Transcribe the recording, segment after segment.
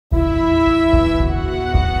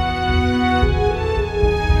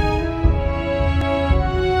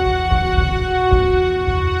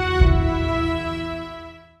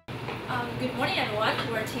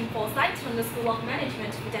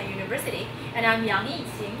And I'm Yang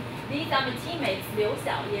Yiqing. These are my teammates Liu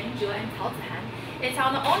Xiaolian, Zhe, and Cao Zihan. It's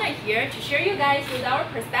an honor here to share you guys with our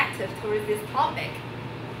perspective towards this topic.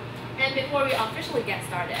 And before we officially get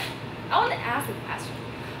started, I want to ask a question.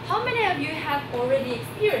 How many of you have already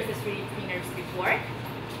experienced 3D printers before?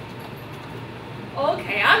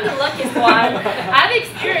 Okay, I'm the luckiest one. I've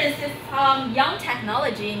experienced this young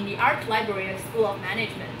technology in the art library of School of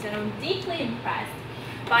Management, and I'm deeply impressed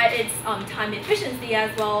by its time efficiency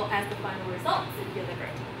as well as the final results it delivered.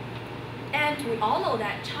 And we all know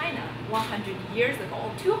that China, 100 years ago,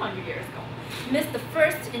 200 years ago, missed the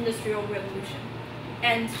first industrial revolution.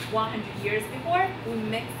 And 100 years before, we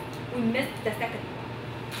missed the second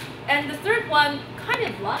one. And the third one, kind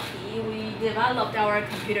of lucky, we developed our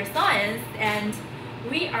computer science and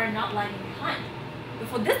we are not lagging behind. But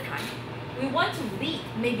for this time, we want to lead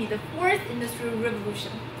maybe the fourth industrial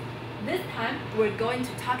revolution. This time, we're going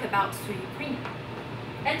to talk about 3D printing.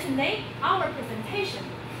 And to name our presentation,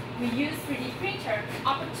 we use 3D printer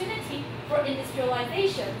opportunity for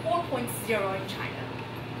industrialization 4.0 in China.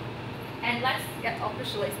 And let's get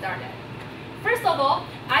officially started. First of all,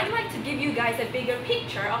 I'd like to give you guys a bigger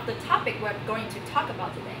picture of the topic we're going to talk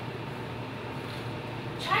about today.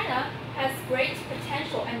 China has great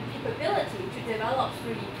potential and capability to develop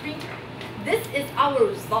 3D printer. This is our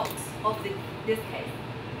result of this case.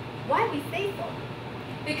 Why we say so?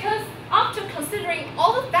 Because after considering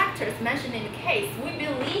all the factors mentioned in the case, we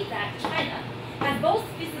believe that China has both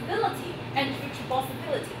feasibility and future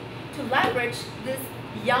possibility to leverage this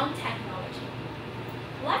young technology.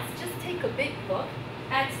 Let's just take a big look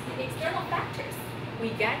at the external factors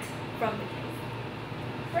we get from the case.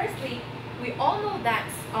 Firstly, we all know that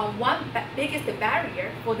one biggest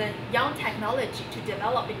barrier for the young technology to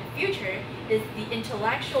develop in the future is the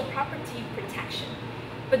intellectual property protection.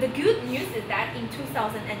 But the good news is that in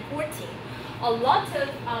 2014, a lot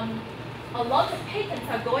of patents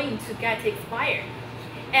are going to get expired,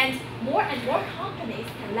 and more companies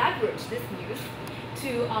can leverage this news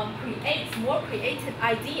to create more creative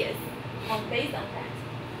ideas based on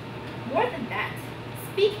that. More than that,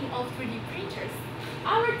 speaking of 3D printers,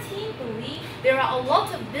 our team believes there are a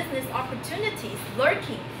lot of business opportunities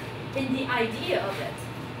lurking in the idea of it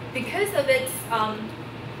because of its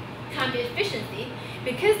time efficiency,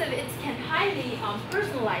 because of its can highly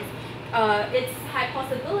personalize its high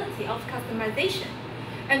possibility of customization.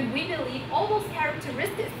 And we believe all those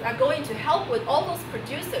characteristics are going to help with all those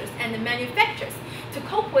producers and the manufacturers to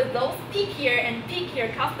cope with those pickier and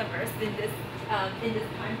pickier customers in this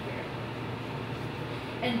time period.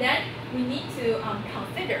 And then we need to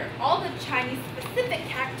consider all the Chinese specific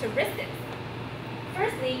characteristics.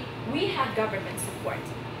 Firstly, we have government support.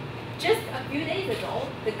 Just a few days ago,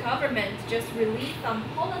 the government just released some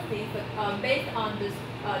policies based on this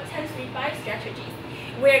 10-3-5 strategies.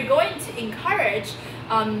 We're going to encourage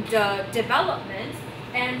the development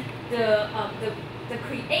and the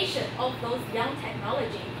creation of those young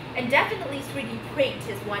technology, and definitely 3D print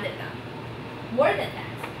is one of them. More than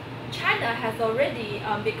that, China has already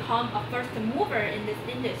become a first mover in this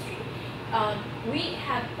industry. We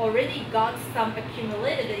have already got some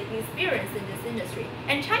accumulated experience in this industry,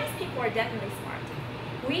 and Chinese people are definitely smart.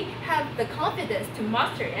 We have the confidence to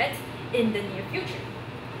master it in the near future.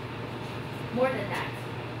 More than that,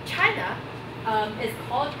 China is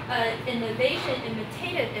called an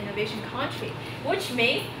imitated innovation country, which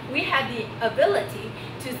means we have the ability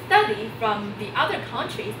to study from the other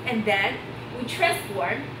countries and then we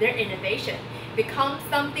transform their innovation, become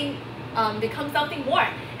something more,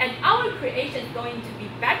 and our creation is going to be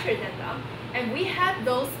better than them, and we have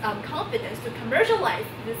those confidence to commercialize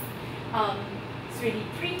this 3D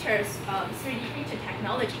printer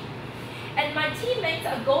technology. And my teammates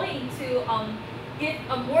are going to give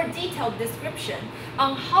a more detailed description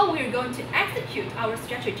on how we're going to execute our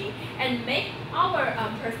strategy and make our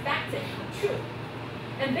perspective come true.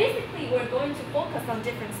 And basically, we're going to focus on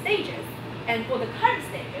different stages. And for the current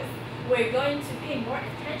stages, we're going to pay more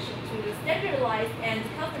attention to the standardized and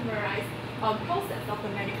customized process of the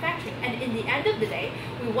manufacturing. And in the end of the day,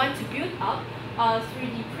 we want to build up a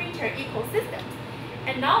 3D printer ecosystem.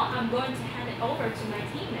 And now I'm going to hand it over to my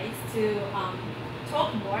teammates to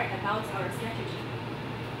talk more about our strategy.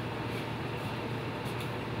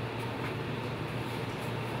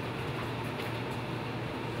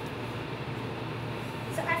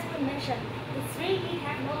 So as we mentioned, the 3D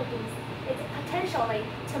technologies is potentially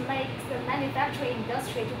to make the manufacturing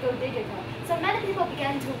industry to go digital. So many people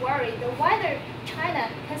began to worry that whether China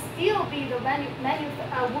can still be the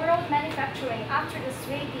world manufacturing after the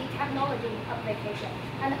 3D technology application.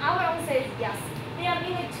 And our answer is yes. there are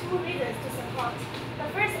mainly two reasons to support. The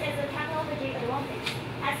first is the technology advantage.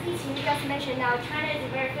 As Yiqing just mentioned now, China is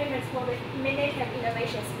very famous for the innovative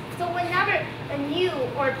innovations. So whenever a new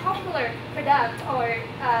or popular product or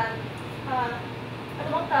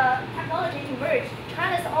technology emerge,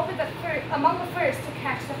 China is always among the first to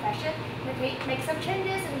catch the fashion, make some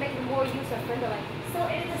changes and make it more user-friendly. So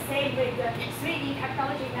it is the same with the 3D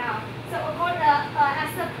technology now. So according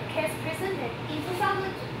as the case presented, in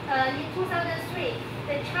 2003,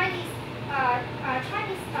 the China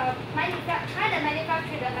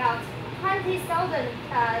manufactured about 20,000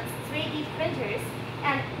 3D printers,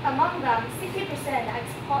 and among them,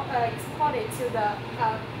 60% exported to the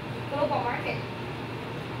global market.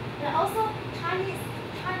 And also, Chinese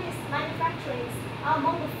manufacturers are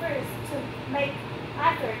among the first to make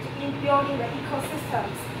effort in building the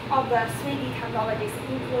ecosystems of the 3D technologies,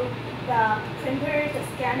 include the printers, the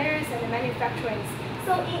scanners, and the manufacturing.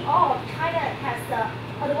 So in all, China has the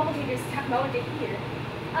advantageous technology here.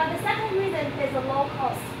 The second reason is the low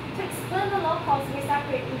cost. To explain the low cost, we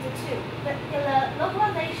separate into two: the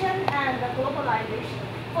localization and the globalization.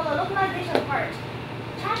 For the localization part,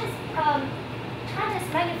 China's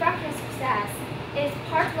manufacturing success is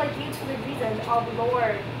partly due to the reason of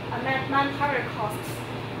lower manpower costs.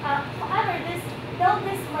 However, though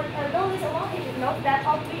this advantage is not that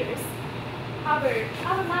obvious,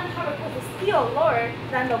 our manpower cost is still lower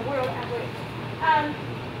than the world average. And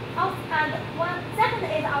second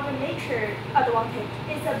is our nature advantage.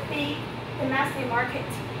 It's a big domestic market.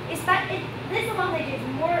 This advantage is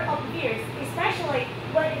more obvious, especially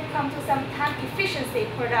when it comes to some time efficiency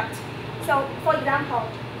product. So, for example,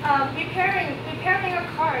 repairing a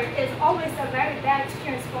car is always a very bad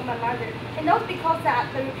experience for my mother. And not because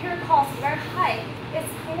that the repair cost is very high.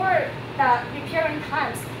 It's more the repairing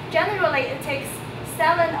times. Generally, it takes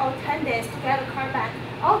 7 or 10 days to get the car back.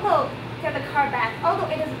 Although it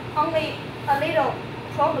is only a little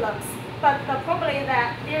problems, but the problem is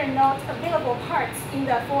that there are not available parts in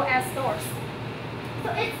the 4S stores.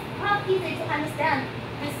 So it's not easy to understand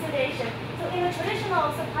this situation. So in the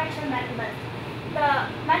traditional supply chain management, the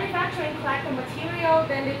manufacturing collect the material,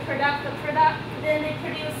 then they produce the product, then they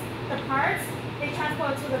produce the parts, they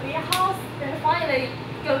transport to the warehouse, then finally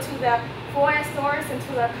go to the 4S stores and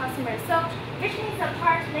to the customers. So which means the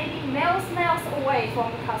part may be miles away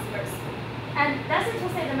from the customers. And that's to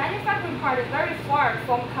say the manufacturing part is very far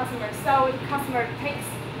from customers. So the customer takes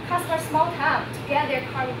small time to get their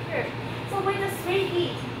car repaired. So with the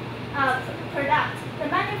 3D product, the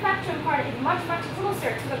manufacturing part is much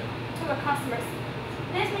closer to the customers.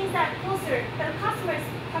 This means that the customers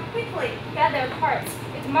can quickly get their parts.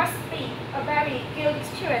 It must be a very good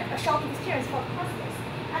experience, a shopping experience for customers.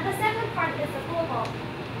 And the second part is the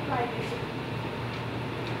globalization.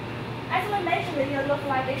 As we mentioned in the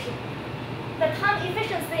localization, the time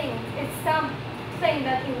efficient thing is something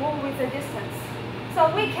that involves with the distance. So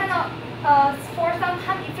we cannot, for some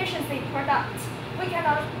time efficiency products, we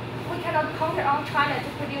cannot count on China to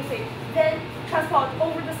produce it, then transport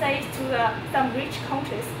over the seas to some rich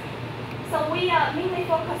countries. So we mainly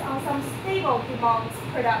focus on some stable demand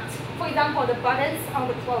products. For example, the buttons on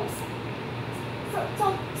the clothes.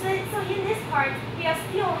 So in this part, we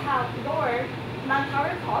still have lower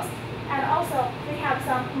manpower cost, and also we have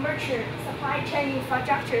some mature supply chain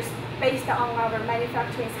infrastructures based on our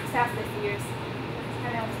manufacturing success this year.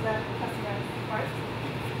 And that was the customer part.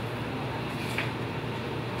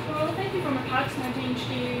 Well, thank you for my partner to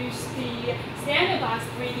introduce the standardized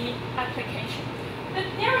 3D application. But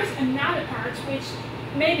there is another part which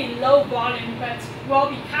may be low volume but will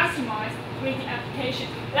be customized 3D application.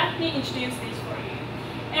 Let me introduce this for you.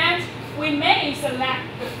 And we may select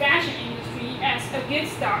the fashion industry as a good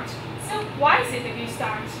start. So why is it a good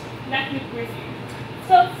start? Let me brief you.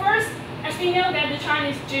 So first, as we know that the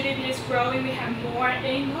Chinese GDP is growing, we have more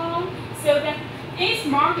income, so that each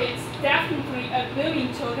market is definitely a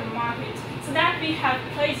booming total market, so that we have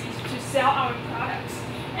places to sell our products.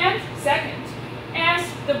 And second, as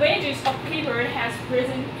the wages of people has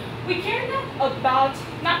risen, we care not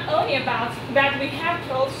only about that we have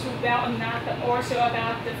clothes to wear or not, but also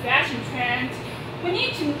about the fashion trend. We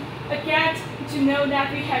need to get to know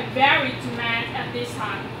that we have varied demand at this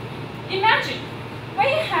time. Imagine when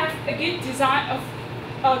you have a good design of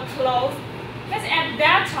a clothes, because at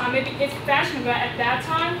that time maybe it's fashionable at that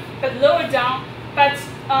time, but lower down. But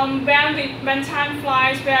when time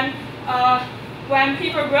flies, when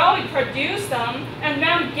people really produce them, and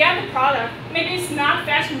when we get the product, maybe it's not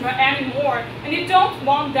fashionable anymore, and you don't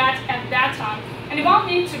want that at that time. And you want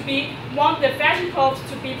the fashion clothes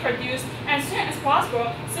to be produced as soon as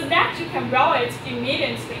possible, so that you can wear it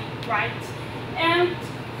immediately, right? And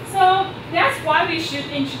So that's why we should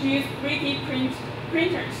introduce 3D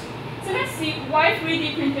printers. So let's see why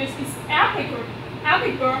 3D printers is applicable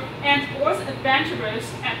and also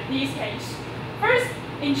adventurous at this case. First,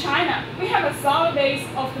 in China, we have a solid base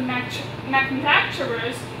of the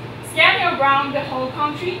manufacturers scattered around the whole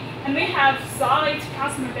country, and we have solid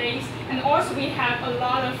customer base, and also we have a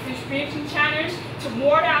lot of distribution channels to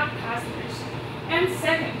ward out customers. And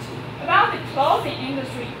second, about the clothing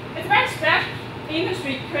industry, it's a very special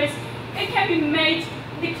industry because it can be made,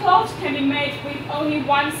 the clothes can be made with only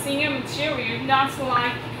one single material, not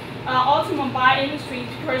like automobile industry,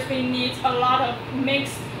 because we need a lot of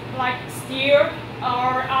mixed like steel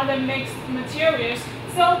or other mixed materials.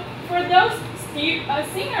 So for those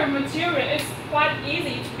single material, it's quite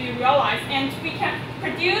easy to be realized, and we can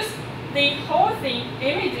produce the whole thing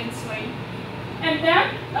immediately. And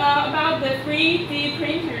then about the 3D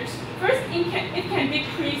printers, first it can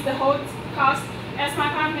decrease the whole cost. As my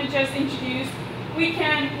partner just introduced, we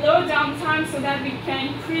can lower down time so that we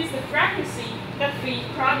can increase the frequency that we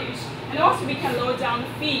produce, and also we can lower down the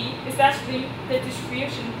fee, especially the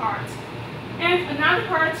distribution part. And another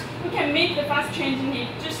part, we can meet the fast changing need,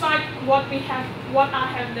 just like what I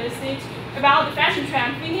have listed about the fashion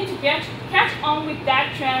trend. We need to catch on with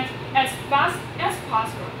that trend as fast as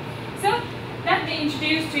possible. So let me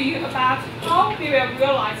introduce to you about how we will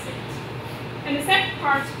realize it. And the second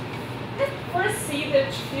part, let's first see the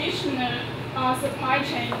traditional supply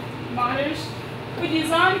chain models. We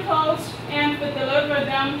design clothes and we deliver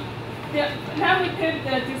them. Then we put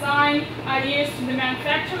the design ideas to the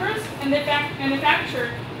manufacturers and the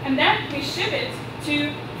manufacturer, and then we ship it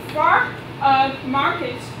to far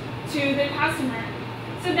markets to the customer.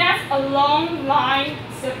 So that's a long line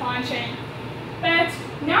supply chain. But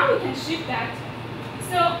now we can ship that.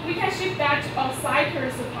 So we can ship that to a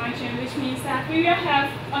cycle supply chain, which means that we will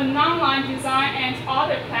have a non-line design and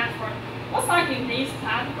other platform. What's like in this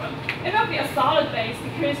platform? It will be a solid base,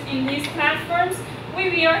 because in these platforms we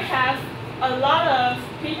will have a lot of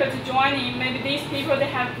people to join in. Maybe these people, they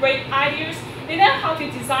have great ideas. They know how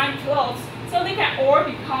to design clothes, so they can all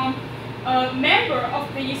become a member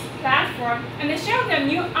of this platform, and they share their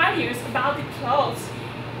new ideas about the clothes.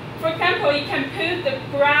 For example, you can put the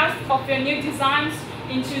graph of your new designs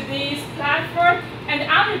into this platform, and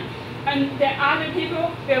the other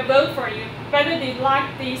people will vote for you, whether they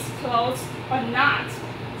like these clothes or not.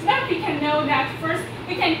 So that we can know that first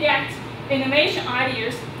we can get innovation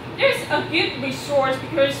ideas. There's a good resource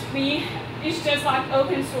because it's just like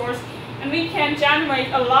open source, and we can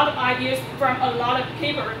generate a lot of ideas from a lot of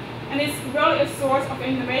people, and it's really a source of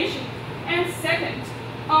innovation. And second,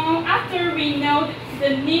 after we know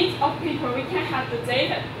the needs of people, we can have the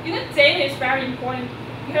data. Data is very important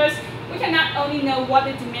because we can not only know what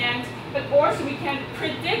they demand, but also we can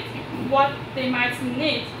predict what they might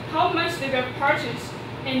need, how much they will purchase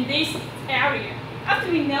in this area. After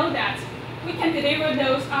we know that, we can deliver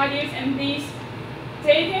those ideas and these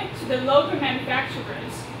data to the local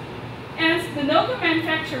manufacturers. And the local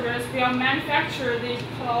manufacturers will manufacture these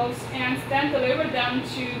clothes and then deliver them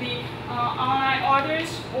to the online orders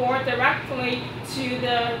or directly to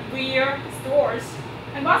the real stores.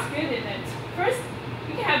 And what's good in it? First,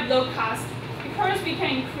 we can have low cost because we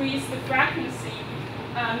can increase the frequency,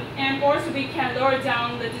 and also we can lower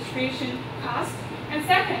down the distribution cost. And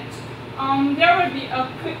second, there will be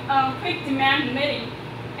a quick demand meeting,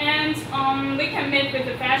 and we can meet with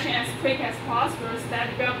the fashion as quick as possible so that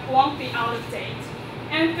it won't be out of date.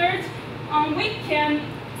 And third, we can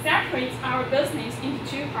separate our business into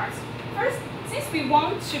two parts. First, since we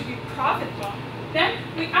want to be profitable, then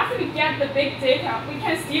after we get the big data, we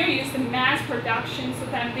can still use the mass production so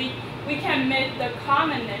that we can meet the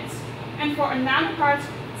common needs. And for another part,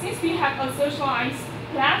 since we have a socialized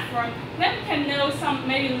platform, then we can know some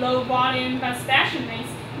maybe low volume but special needs.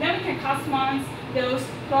 Then we can customize those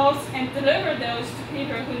clothes and deliver those to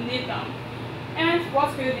people who need them. And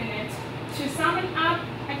what's good in it? To sum it up,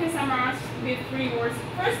 I can summarize with 3 words.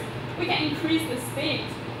 First, we can increase the speed,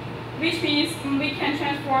 which means we can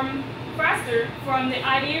transform faster from the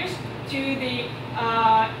ideas to the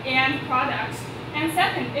end products. And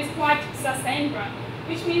second, it's quite sustainable,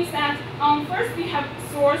 which means that first we have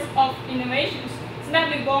source of innovations, so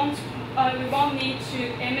that we won't need to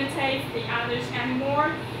imitate the others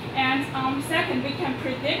anymore. And second, we can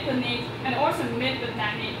predict the need and also meet with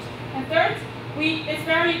that need. And third,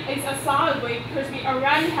 it's a solid way because we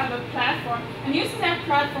already have a platform, and using that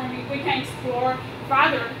platform we can explore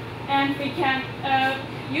further, and we can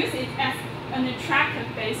use it as an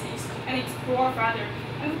attractive basis and explore further.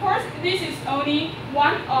 And of course, this is only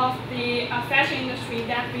one of the fashion industry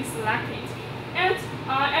that we selected. And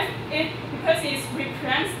because it's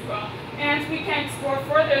replaceable, and we can explore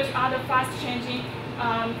further to other fast-changing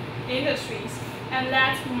industries. And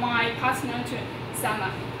that's my pass on to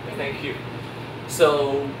Sama. Thank you.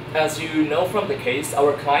 So, as you know from the case,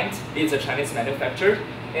 our client is a Chinese manufacturer,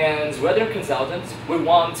 and we're their consultants. We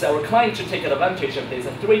want our client to take advantage of this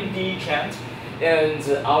 3D trend. And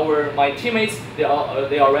my teammates, they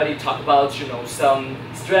already talk about some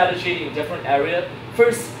strategy in different area.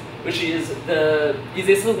 First, which is the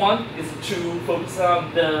easiest one, is to focus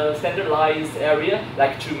on the standardized area,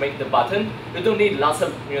 like to make the button. You don't need lots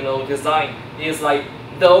of design. It's like,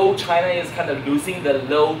 though China is kind of losing the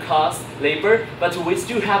low-cost labor, but we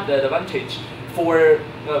still have the advantage. For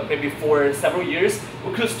maybe for several years,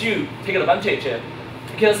 we could still take advantage of it.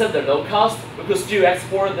 Because of the low cost, we could still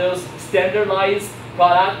export those standardized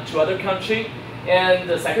products to other countries. And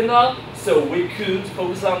the second one, so we could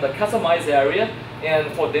focus on the customized area.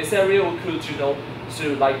 And for this area, we could,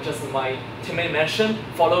 so like just my teammate mentioned,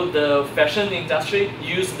 follow the fashion industry,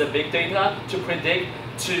 use the big data to predict,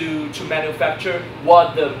 to manufacture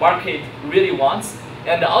what the market really wants.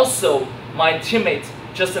 And also, my teammate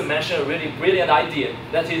just mentioned a really brilliant idea,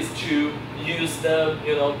 that is to use the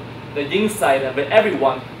insight of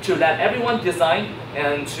everyone, to let everyone design,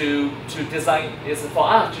 and to design is for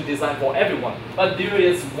us to design for everyone. But there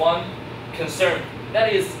is one concern,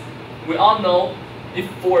 that is, we all know if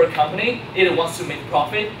for a company it wants to make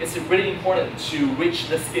profit, it's really important to reach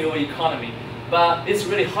the scale economy. But it's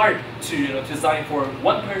really hard to design for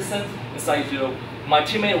one person. It's like my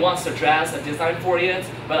teammate wants a dress, a design for it,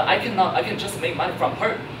 but I can just make money from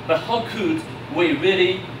her. But how could we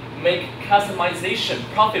really make customization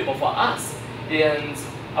profitable for us? And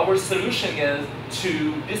our solution is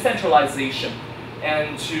to decentralization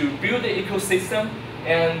and to build the ecosystem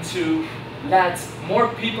and to let more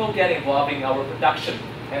people get involved in our production.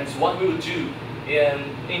 And what we will do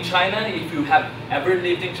in China, if you have ever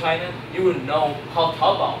lived in China, you will know how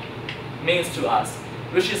Taobao means to us,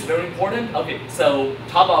 which is very important. Okay, so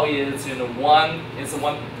Taobao is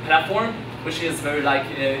one platform, which is very like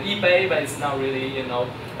eBay, but it's not really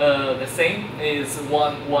the same. It's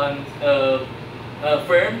one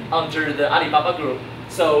firm under the Alibaba group.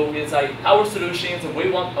 So it's like our solutions. We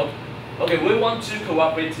want to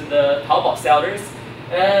cooperate with the Taobao sellers.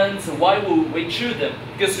 And why would we choose them?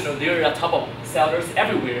 Because there are Taobao sellers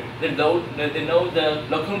everywhere. They know the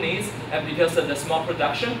local needs, and because of the small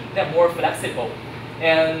production, they're more flexible.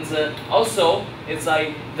 And also, it's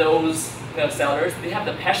like those sellers, they have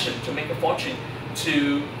the passion to make a fortune,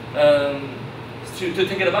 to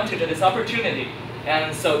take advantage of this opportunity.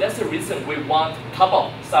 And so that's the reason we want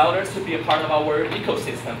Taobao sellers to be a part of our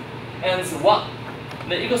ecosystem. And what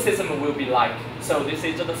the ecosystem will be like. So this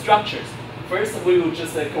is the structures. First, we will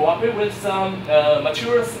just cooperate with some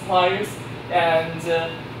material suppliers, and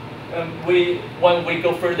when we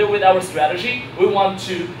go further with our strategy, we want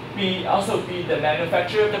to also be the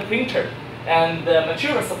manufacturer of the printer and the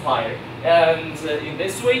material supplier. And in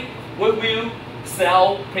this way, we will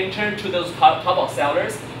sell printer to those Taobao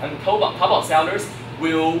sellers, and Taobao sellers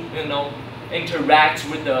will interact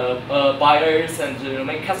with the buyers and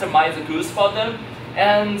make customized goods for them.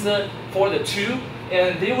 And for the two,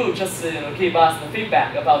 and they will just give us the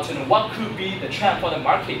feedback about what could be the trend for the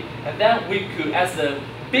market, and then we could, as the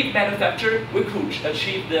big manufacturer, we could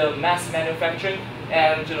achieve the mass manufacturing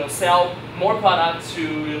and sell more products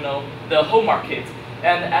to the whole market,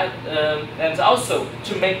 and also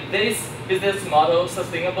to make this business model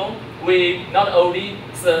sustainable, we not only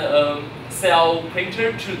sell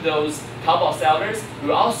printer to those Taobao sellers,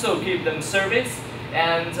 we also give them service.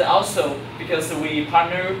 And also, because we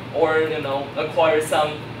partner or acquire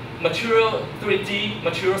some 3D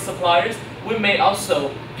material suppliers, we may also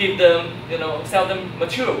give them sell them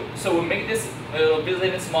material. So we make this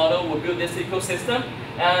business model, we build this ecosystem,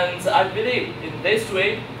 and I believe in this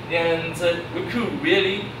way, and we could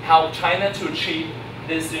really help China to achieve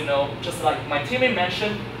this, just like my teammate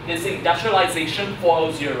mentioned, this industrialization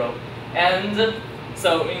 4.0. And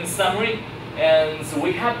so in summary. And so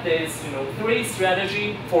we have this, 3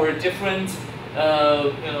 strategy for different,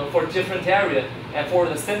 for different area. And for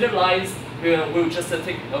the standardized, we'll just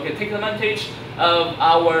take advantage of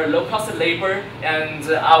our low-cost labor and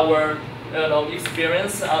our,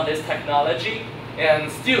 experience on this technology,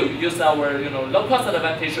 and still use our, low-cost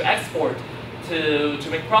advantage to export to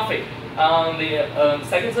make profit. On the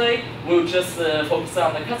second day, we'll just focus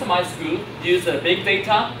on the customized good, use the big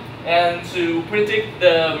data, and to predict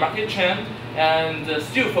the market trend, and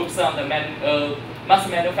still focus on the mass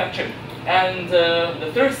manufacturing. And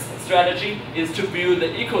the third strategy is to build the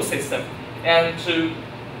ecosystem, and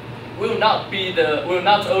will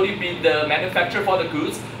not only be the manufacturer for the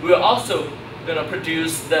goods, we will also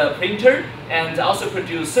produce the printer and also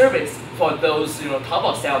produce service for those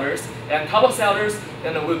Taobao sellers. And Taobao sellers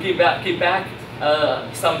will give back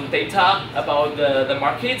some data about the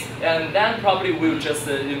market, and then probably we'll just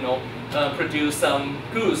produce some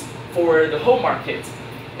goods for the whole market.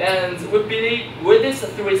 And we believe with this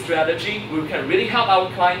three strategy, we can really help our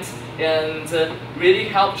clients and really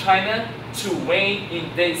help China to win in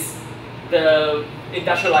the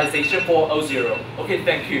industrialization 4.0. Okay,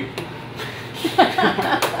 thank you.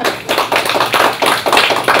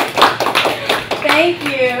 Thank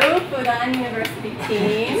you, Fudan University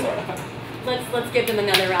team. Let's give them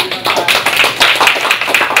another round of applause.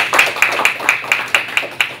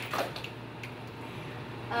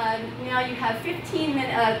 Now you have 15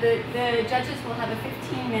 minutes. The judges will have a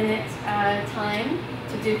 15-minute time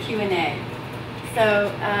to do Q&A.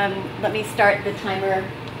 So let me start the timer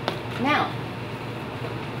now.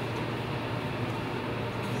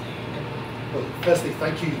 Well, firstly,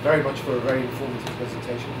 thank you very much for a very informative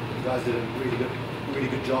presentation. You guys did a really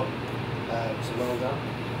good job. So well done.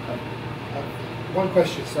 One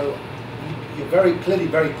question. So you're clearly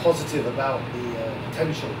very positive about the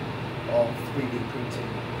potential of 3D printing,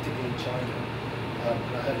 particularly in China. And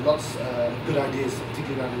I had lots of good ideas,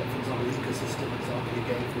 particularly around, for example, the ecosystem example you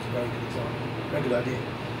gave was a very good example, very good idea.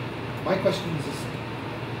 My question is,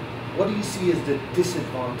 what do you see as the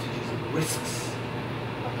disadvantages and risks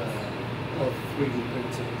of 3D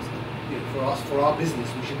printing? For our business,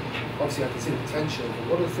 we should obviously I can see the potential, but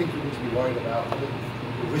what are the things we need to be worried about? What are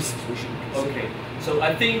the risks we should consider? Okay, so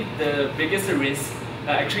I think the biggest risk,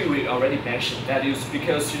 actually we already mentioned, that is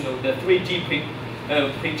because the 3D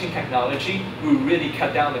printing technology will really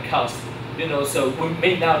cut down the cost. So we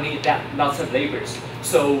may not need lots of labors.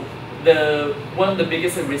 So one of the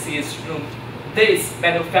biggest risks is this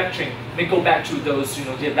manufacturing may go back to those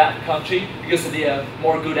developed country because they are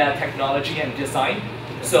more good at technology and design.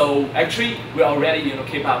 So actually we already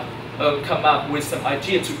come up with some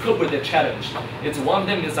idea to cope with the challenge. It's one of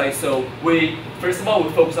them is we first of all we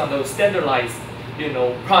focus on those standardized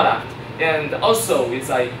product, and also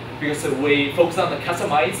it's because we focus on the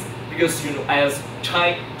customized, because as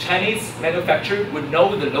Chinese manufacturer would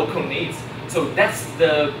know the local needs. So that's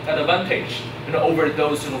the advantage over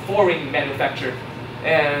those foreign manufacturer.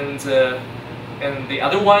 And the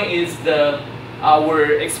other one is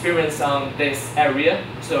our experience on this area.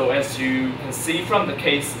 So as you can see from the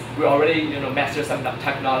case, we already master some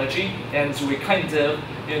technology, and we kind of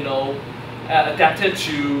adapted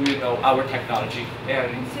to our technology.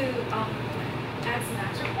 And to add some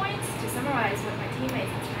extra points to summarize what my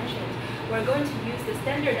teammates have mentioned, we're going to use the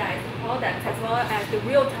standardized products as well as the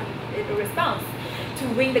real-time response to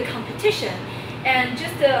win the competition. And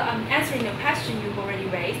just answering the question you've already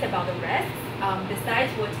raised about the risks,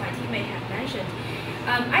 besides what my teammate had mentioned,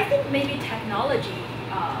 I think maybe technology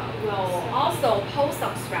will also pose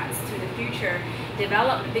some threats to the future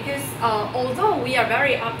development, because although we are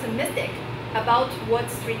very optimistic about what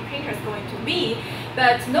 3D printer is going to be,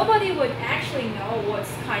 but nobody would actually know what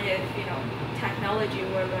kind of technology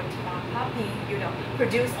we're going to copy,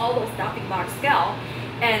 produce all those stuff in large scale.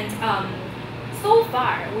 And so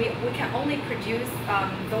far, we can only produce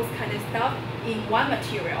those kind of stuff in one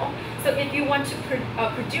material. So if you want to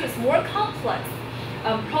produce more complex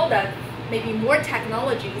products, maybe more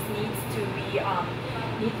technologies needs to be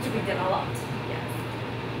developed. Yes.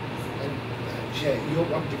 And Jay,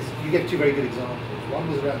 you gave two very good examples. One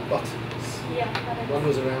was around buttons. Yeah. One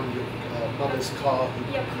was around your mother's car.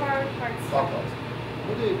 Yeah, car parts. Car parts.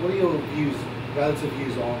 What are your views, relative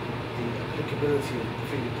views on the applicability of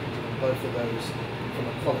 3D printing on both of those from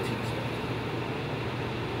a quality perspective?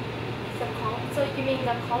 So you mean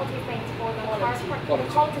the quality things for the Quality. car part, the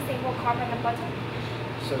quality thing for car part and button?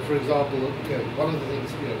 So, for example, one of the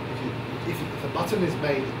things, if a button is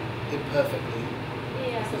made imperfectly,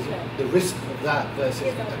 Yeah. the risk of that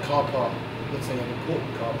versus a car part, let's say an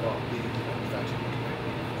important car part being manufactured.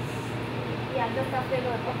 Yeah, that's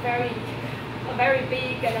definitely a very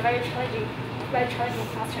big and a very challenging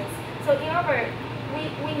questions. So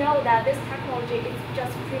we know that this technology is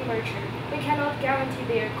just premature. We cannot guarantee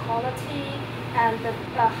their quality, and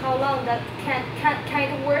how long that can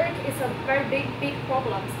it work is a very big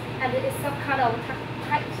problem, and it is some kind of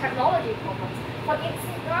technology problems. But in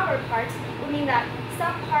our part, we mean that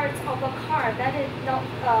some parts of a car that is not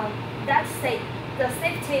that safe, the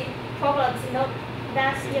safety problems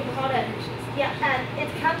that's important. Yeah, and it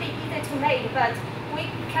can be easy to make, but we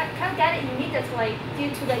can't get it immediately due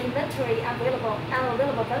to the inventory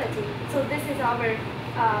unavailability. So this is our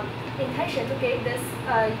intention to give this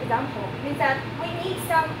example. Means that we need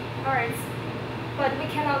some parts, but we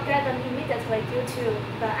cannot get them immediately due to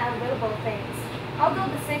the unavailable things. Although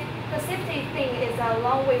the safety thing is a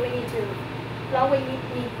long way we need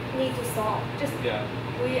to solve. Just Yeah.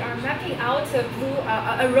 We are mapping out a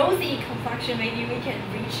rosy complexion maybe we can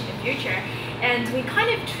reach in the future, and we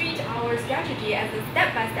kind of treat our strategy as a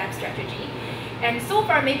step-by-step strategy. And so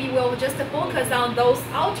far, maybe we'll just focus on those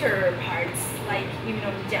outer parts, like the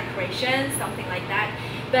decoration, something like that.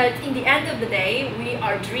 But in the end of the day,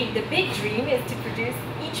 the big dream is to produce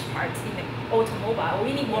each part in the automobile.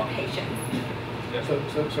 We need more patience. Yeah. So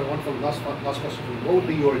one from last question for you. What would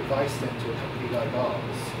be your advice then to a company like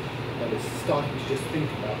ours that is starting to just think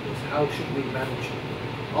about this? How should we manage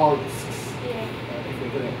our risks if we're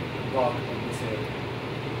going to embark on this area?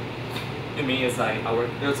 You mean it's like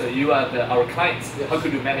you are our clients? Yes. How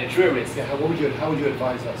could you manage your risk? Yeah. How would you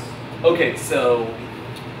advise us? Okay, so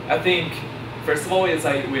I think first of all it's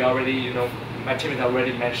like we already my team has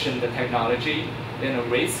already mentioned the technology and the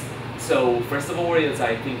risk. So first of all is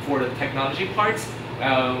I think for the technology part,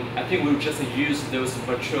 I think we'll just use those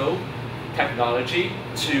virtual technology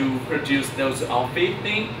to produce those outfit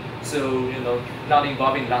thing. So not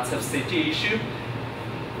involving lots of safety issue.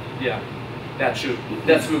 Yeah, that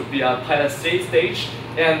would be a pilot stage,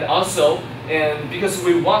 and also because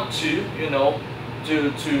we want to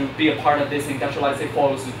to be a part of this industrialization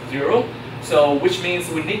 4.0, so which means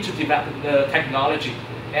we need to develop the technology,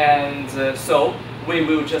 and so we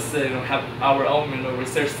will just have our own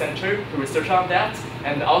research center to research on that,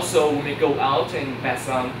 and also we may go out and invest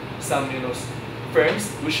on some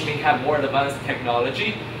firms which may have more advanced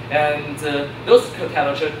technology, and those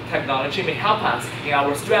technology may help us in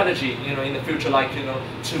our strategy in the future, like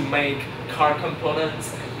to make car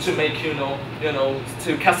components, to make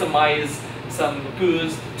to customize some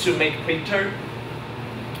goods, to make printer.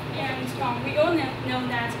 And we all know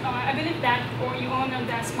that, I believe that, or you all know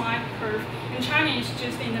that smart curve in China is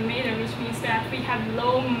just in the middle, which means that we have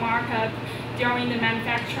low markup during the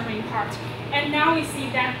manufacturing part. And now we see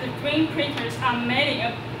that the green printers are mainly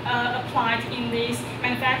applied in this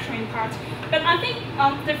manufacturing part. But I think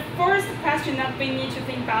the first question that we need to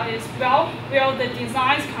think about is, well, where the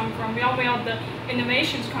designs come from, where the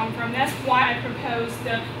innovations come from. That's why I propose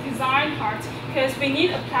the design part, because we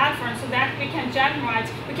need a platform so that we can generate,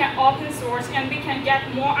 we can open source, and we can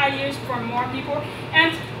get more ideas from more people.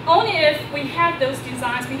 And only if we have those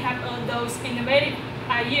designs, we have those innovative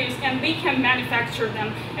ideas, and we can manufacture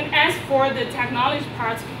them. And as for the technology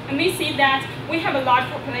part, and we see that we have a large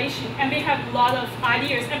population and we have a lot of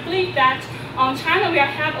ideas. I believe that China will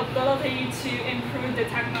have ability to improve the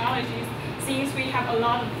technologies since we have a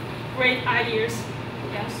lot of great ideas.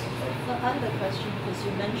 Yes. So I have a question, because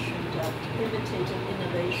you mentioned imitative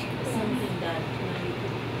innovation is something that you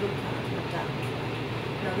could look at and adapt.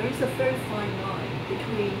 Now there is a very fine line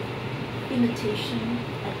between imitation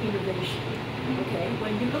and innovation. Okay,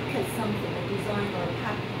 when you look at something, a design or a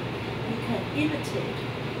pattern, you can imitate,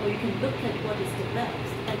 or you can look at what is the best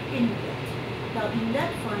and innovate. Now in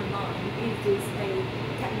that fine line, it is a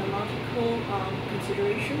technological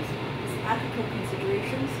considerations, it's ethical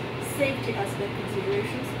considerations, safety aspect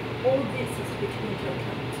considerations, all this is to be taken into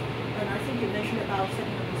account. And I think you mentioned about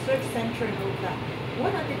setting up a research center and all that.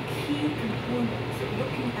 What are the key components of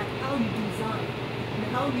looking at how you design and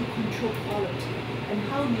how you control quality and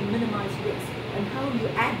how you minimize risk and how you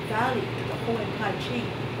add value to the whole entire chain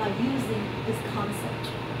by using this concept?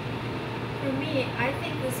 For me, I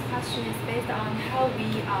think this question is based on how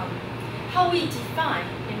we define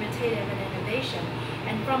imitative and innovation.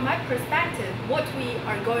 And from my perspective, what we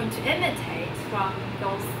are going to imitate from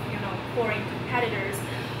those foreign competitors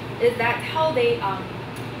is that how they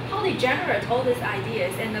generate all these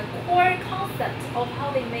ideas and the core concept of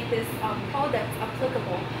how they make this product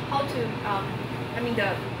applicable, how to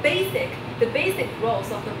the basic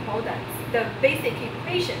roles of the products, the basic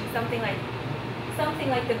equation, something like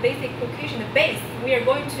the basic equation, the base. We are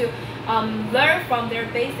going to learn from their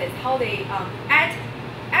basis how they add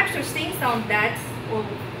extra things on that. Well,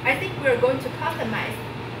 I think we are going to customize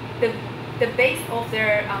the base of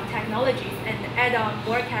their technologies and add on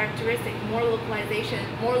more characteristic, more localized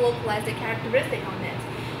characteristic on it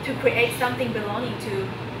to create something belonging to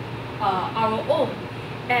our own.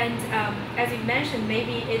 And as you mentioned,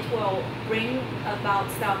 maybe it will bring about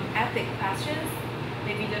some ethic questions,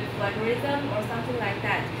 maybe the plagiarism or something like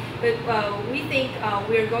that. But we think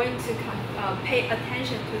we're going to pay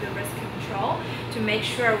attention to the risk control to make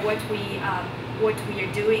sure what we are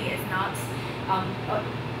doing is not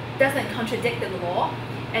doesn't contradict the law,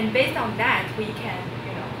 and based on that we can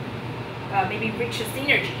maybe reach a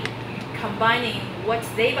synergy, combining what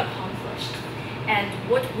they've accomplished and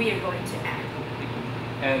what we are going to add.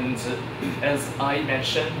 And as I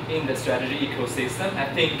mentioned in the strategy ecosystem, I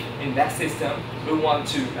think in that system we want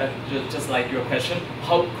to just like your question,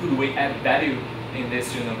 how could we add value in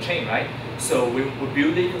this chain, right? So we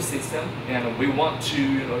build the ecosystem and we want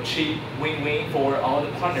to achieve win-win for all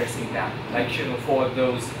the partners in that. Like for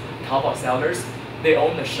those Taobao sellers, they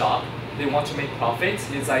own the shop, they want to make profits.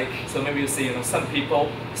 It's like so maybe you see some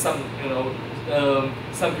people, some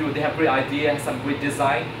people they have great idea, some great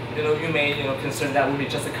design. You may concern that we may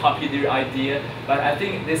just copy their idea, but I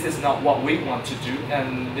think this is not what we want to do,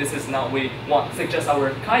 and this is not what we want suggest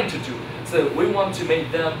our client to do. So we want to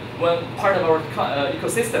make them one part of our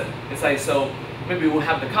ecosystem. It's like so maybe we'll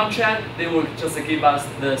have the contract. They will just give us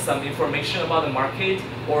some information about the market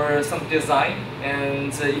or some design,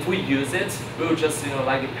 and if we use it, we will just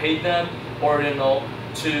like pay them or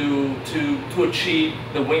to achieve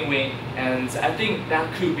the win-win. And I think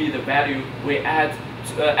that could be the value we add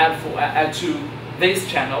to this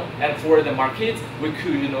channel, and for the market we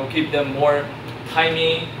could give them more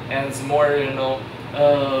timing and more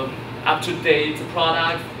up-to-date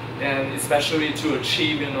product, and especially to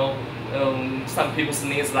achieve some people's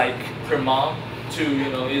needs like per month to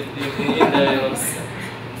in the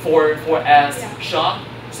 4S shop.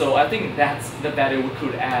 So I think that's the value we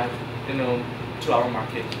could add to our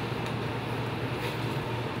market.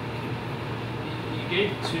 You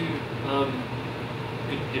gave two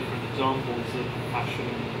different examples of fashion,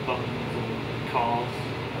 buttons, and cars,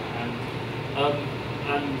 and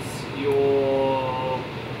your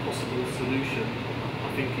possible solution, I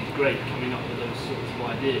think, is great, coming up with those sorts of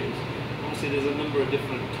ideas. Obviously, there's a number of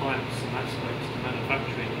different types and aspects to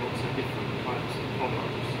manufacturing, lots of different types of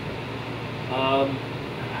products.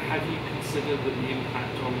 Have you considered that the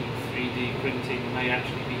impact on 3D printing may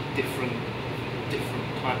actually be different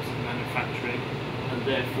types of manufacturing, and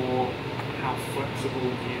therefore how flexible do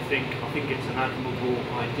you think, I think it's an admirable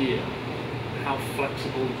idea, how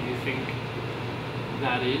flexible do you think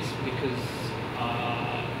that is? Because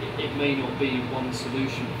it may not be one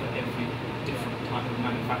solution for every different type of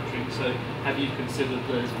manufacturing. So have you considered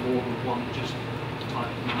there's more than one just type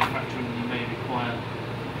of manufacturing, you may require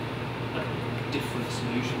a different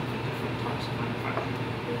solution for different types of manufacturing?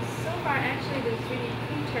 So far, actually, the 3D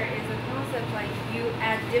printer is a concept like you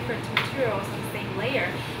add different materials on the same layer.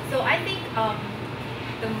 So I think all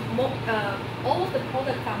of the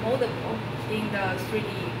products are moldable in the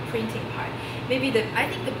 3D printing part. Maybe I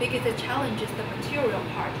think the biggest challenge is the material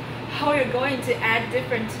part. How you're going to add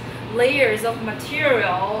different layers of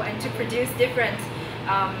material and to produce different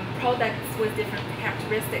products with different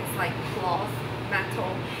characteristics like cloth,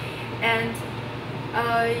 metal, and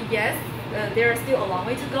yes. There is still a long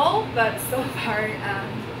way to go, but so far, are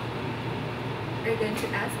you going to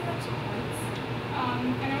add some extra points?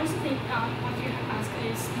 And I also think what you have asked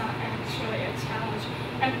is not actually a challenge.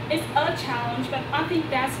 And it's a challenge, but I think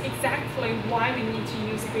that's exactly why we need to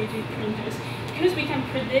use 3D printers, because we can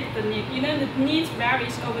predict the need. The need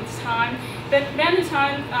varies over time, but when the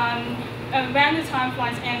time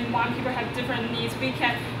flies and when people have different needs, we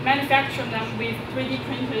can manufacture them with 3D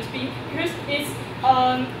printers because it's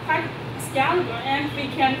quite scalable, and we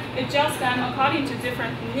can adjust them according to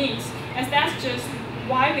different needs. And that's just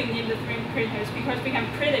why we need the 3D printers, because we can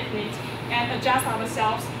predict needs and adjust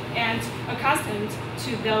ourselves and accustomed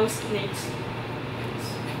to those needs.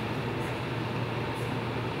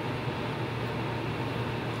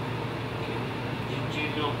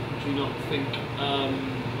 Do you not think,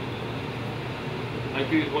 I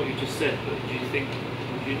agree with what you just said, but do you not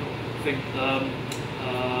think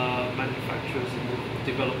manufacturers in the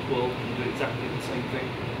developed world can do exactly the same thing?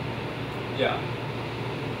 Yeah.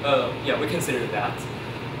 Yeah, we consider that.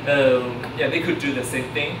 Yeah, they could do the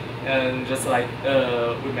same thing, and just like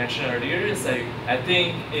we mentioned earlier, it's like I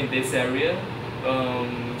think in this area,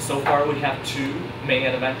 so far we have two main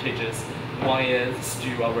advantages. One is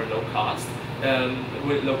still our low cost.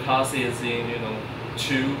 With low cost is in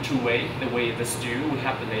two-way. The way the steel, we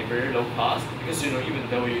have the labor low cost, because even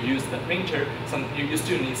though you use the printer, you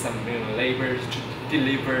still need some labor to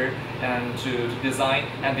deliver and to design.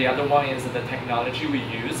 And the other one is the technology we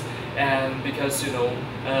use. And because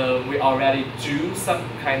we already do some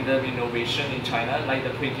kind of innovation in China, like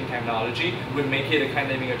the printing technology, we make it a kind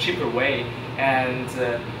of in a cheaper way. And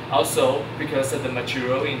also because of the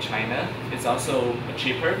material in China, it's also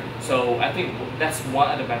cheaper. So I think that's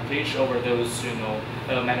one advantage over those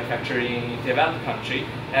manufacturing in developed country.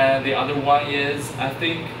 And the other one is, I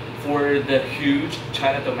think, for the huge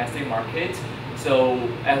China domestic market. So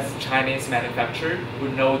as Chinese manufacturer, we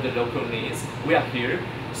know the local needs. We are here.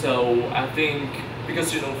 So I think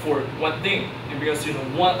because for one thing, because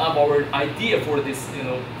one of our idea for this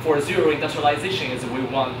for zero industrialization is we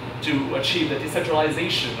want to achieve the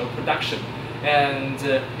decentralization of production. And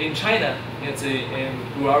in China,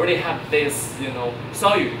 we already have this,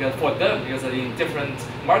 soil because for them, because in different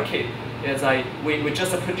market, we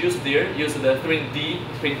just produce there, use the 3D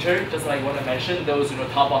printer, just like what I mentioned, those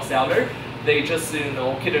Taobao seller, they just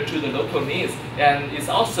cater to the local needs, and it's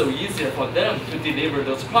also easier for them to deliver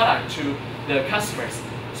those products to the customers.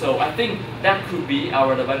 So I think that could be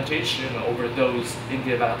our advantage, over those in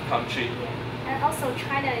developed country. And also,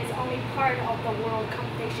 China is only part of the world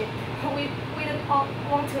competition. We don't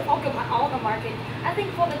want to occupy all the market. I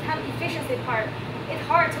think for the time efficiency part, it's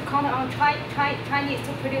hard to count on Chinese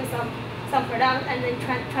to produce some product and then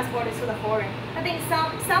transport it to the foreign. I think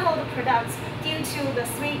some of the products, due to the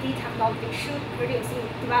 3D technology, should produce in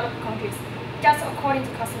developed countries, just according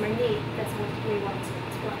to customer need. That's what we want to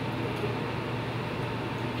explain.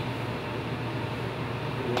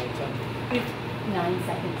 Thank you. 9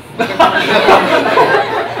 seconds.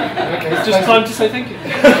 Okay, Just time to say thank you.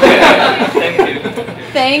 Thank you.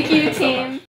 Thank you, team.